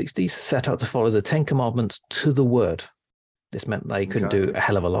 1960s, set out to follow the 10 Commandments to the word. This meant they couldn't do a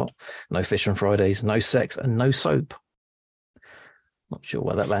hell of a lot. No fish on Fridays, no sex, and no soap. Not sure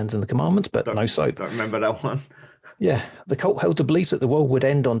where that lands in the commandments, but no soap. Don't remember that one. Yeah. The cult held the belief that the world would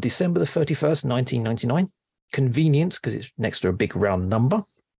end on December the 31st, 1999. Convenience, because it's next to a big round number.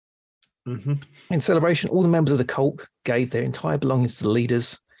 Mm-hmm. In celebration, all the members of the cult gave their entire belongings to the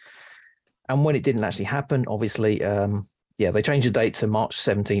leaders. And when it didn't actually happen, obviously, they changed the date to March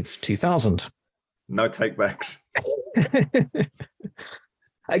 17th, 2000. No takebacks.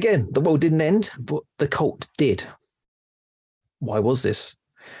 Again, the world didn't end, but the cult did. Why was this?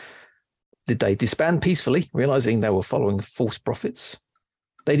 Did they disband peacefully, realizing they were following false prophets?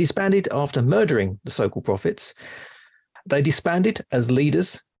 They disbanded after murdering the so-called prophets. They disbanded as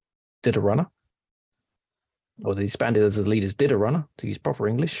leaders did a runner. or they disbanded as the leaders did a runner, to use proper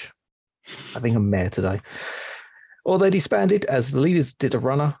English. I think I'm mayor today. Or they disbanded as the leaders did a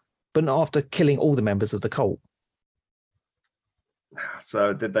runner, but not after killing all the members of the cult.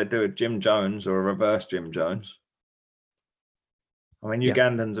 So did they do a Jim Jones or a reverse Jim Jones? I mean,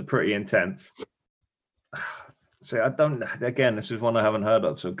 Ugandans are pretty intense. See, I don't. Again, this is one I haven't heard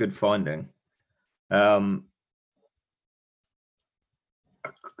of, so good finding. I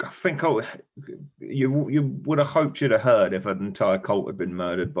think you would have hoped you'd have heard if an entire cult had been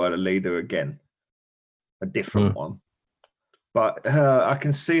murdered by the leader again, a different one. But I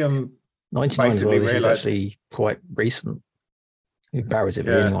can see them. 99 as well. This is actually quite recent,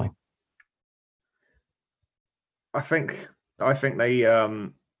 comparatively, anyway. I think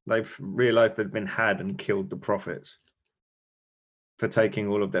they've realised they've been had and killed the prophets for taking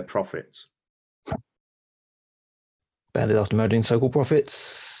all of their profits. Banded after murdering so-called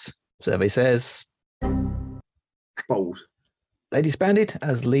prophets. Survey says. Bold. They disbanded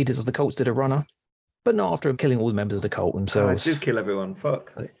as leaders of the cults did a runner, but not after killing all the members of the cult themselves. Did kill everyone.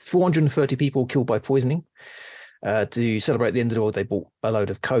 Fuck. 430 people killed by poisoning. To celebrate the end of the world, they bought a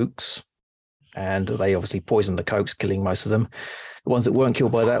load of cokes, and they obviously poisoned the cokes, killing most of them. The ones that weren't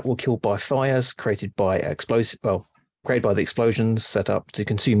killed by that were killed by fires created by created by the explosions set up to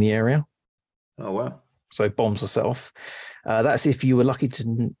consume the area. Oh wow! So bombs were set off. That's if you were lucky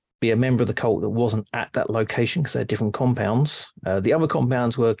to be a member of the cult that wasn't at that location, because they're different compounds. The other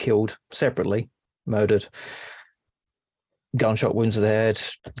compounds were killed separately, murdered, gunshot wounds to the head,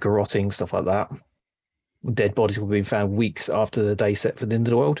 garroting, stuff like that. Dead bodies were being found weeks after the day set for the end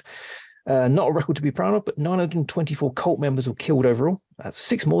of the world. Not a record to be proud of, but 924 cult members were killed overall. That's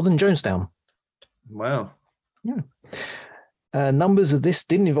 6 more than Jonestown. Wow. Yeah. Numbers of this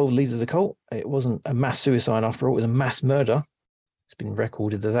didn't involve leaders of the cult. It wasn't a mass suicide after all. It was a mass murder. It's been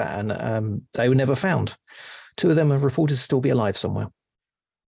recorded of that, and they were never found. 2 of them are reported to still be alive somewhere.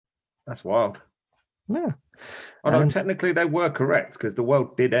 That's wild. Yeah. Although technically they were correct, because the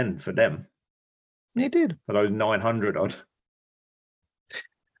world did end for them. It did. For those 900 odd.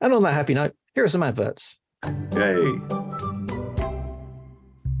 And on that happy note, here are some adverts. Yay.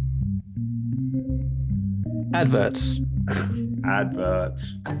 Adverts.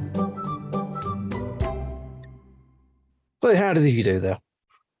 So how did you do there?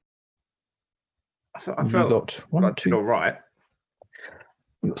 I felt you got one, two, all right.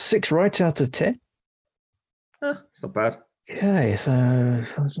 You got 6 right out of 10. It's not bad. Okay, so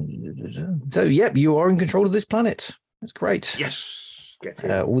yep, you are in control of this planet. That's great. Yes, get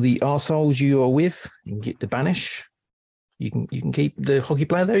it. All the arseholes you are with, you can get the banish. You can keep the hockey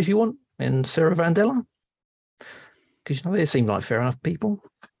player there if you want, and Sarah Vandella, because they seem like fair enough people.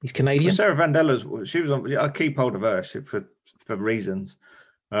 He's Canadian. Well, Sarah Vandella's. She was on. I keep hold of her for reasons.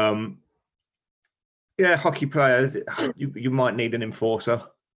 Yeah, hockey players. You might need an enforcer.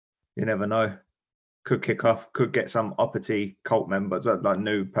 You never know. Could kick off, could get some uppity cult member, like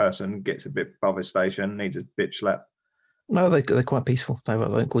new person gets a bit above his station, needs a bitch slap. No, they're quite peaceful. They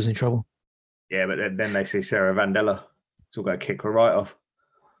don't cause any trouble. Yeah, but then they see Sarah Vandella. It's all going to kick her right off.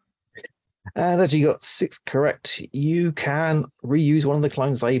 And as you got 6 correct, you can reuse one of the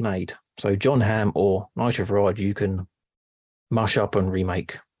clones they made. So John Hamm or Nigel Farage, you can mush up and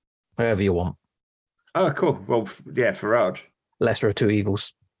remake, however you want. Oh, cool. Well, yeah, Farage. Lesser of 2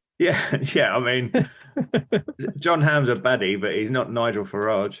 evils. Yeah. I mean, John Hamm's a baddie, but he's not Nigel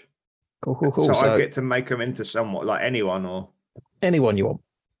Farage. Cool. So I get to make him into somewhat like anyone or anyone you want.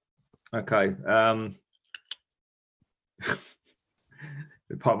 Okay.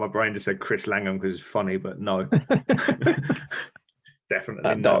 Part of my brain just said Chris Langham because it's funny, but no.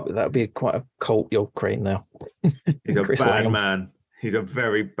 Definitely not. That would be quite a cult you're creating now. He's a bad man. He's a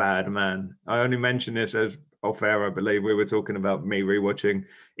very bad man. I only mention this as off air, I believe. We were talking about me rewatching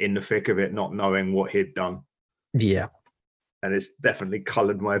In the Thick of It, not knowing what he'd done. Yeah. And it's definitely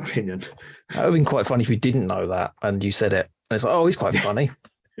coloured my opinion. That would have been quite funny if you didn't know that and you said it. And it's like, oh, he's quite funny.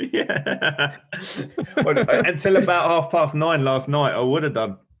 Yeah. Well, until about 9:30 last night, I would have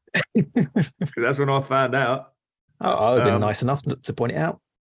done. Because that's when I found out. Oh, I would have been nice enough to point it out.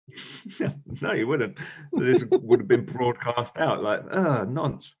 No, you wouldn't. This would have been broadcast out like,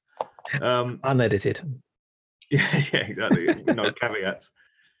 nonce. Unedited. Yeah, exactly. No caveats.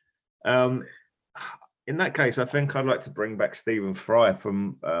 In that case, I think I'd like to bring back Stephen Fry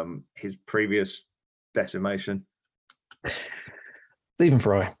from his previous decimation. Stephen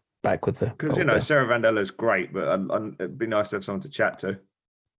Fry back with the because Sarah Vandella's great, but it'd be nice to have someone to chat to.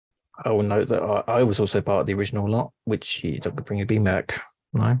 I will note that I was also part of the original lot, which you don't bring a beam back.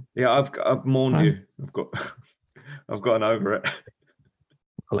 No. Yeah, I've mourned you. I've gotten over it.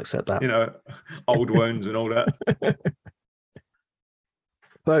 I'll accept that. old wounds and all that.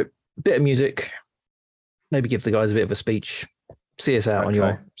 So, a bit of music. Maybe give the guys a bit of a speech. See us out on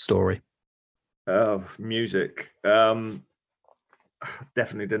your story. Oh, music. Definitely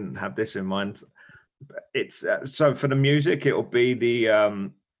didn't have this in mind. It's so for the music, it'll be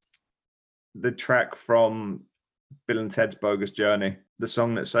the track from Bill and Ted's Bogus Journey, the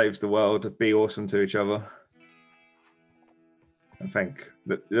song that saves the world. Be awesome to each other. I think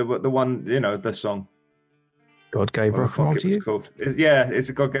the one, the song. God gave rock and roll to you. Called. It's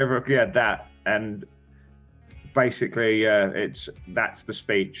a God gave rock. Yeah, that, and basically, that's the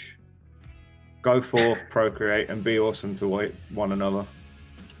speech. Go forth, procreate, and be awesome to one another.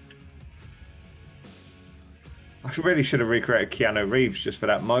 I really should have recreated Keanu Reeves just for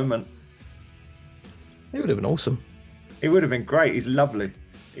that moment. It would have been awesome. It would have been great. He's lovely.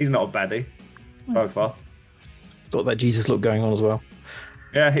 He's not a baddie so far. Got that Jesus look going on as well.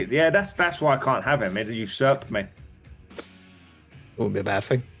 Yeah. That's why I can't have him. It usurped me. It wouldn't be a bad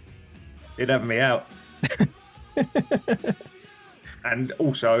thing. It'd have me out. And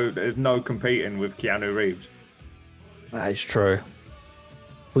also, there's no competing with Keanu Reeves. That is true.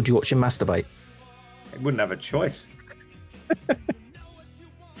 Would you watch him masturbate? He wouldn't have a choice.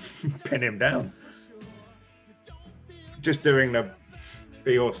 Pin him down. Just doing the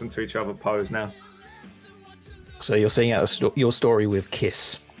be awesome to each other pose now. So you're seeing out your story with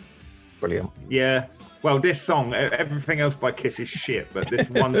Kiss. Brilliant. Yeah. Well, this song, everything else by Kiss is shit, but this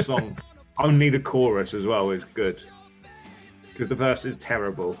one song, only the chorus as well is good. Because the verse is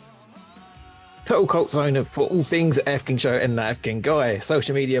terrible. Total Cult Zone for all things F King Show and the F King Guy.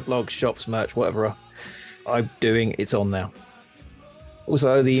 Social media, blogs, shops, merch, whatever I'm doing, it's on now.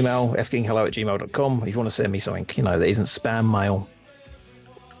 Also, the email, fkinghello@gmail.com. If you want to send me something, that isn't spam mail.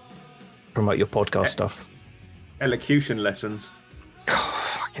 Promote your podcast stuff. Elocution lessons. I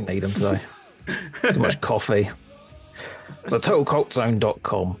fucking need them today. Too much coffee. So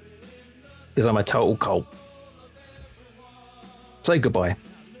totalcultzone.com. Because I'm a total cult. Say goodbye.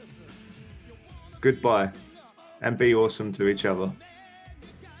 Goodbye. And be awesome to each other.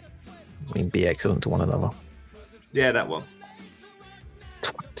 I mean, be excellent to one another. Yeah, that one.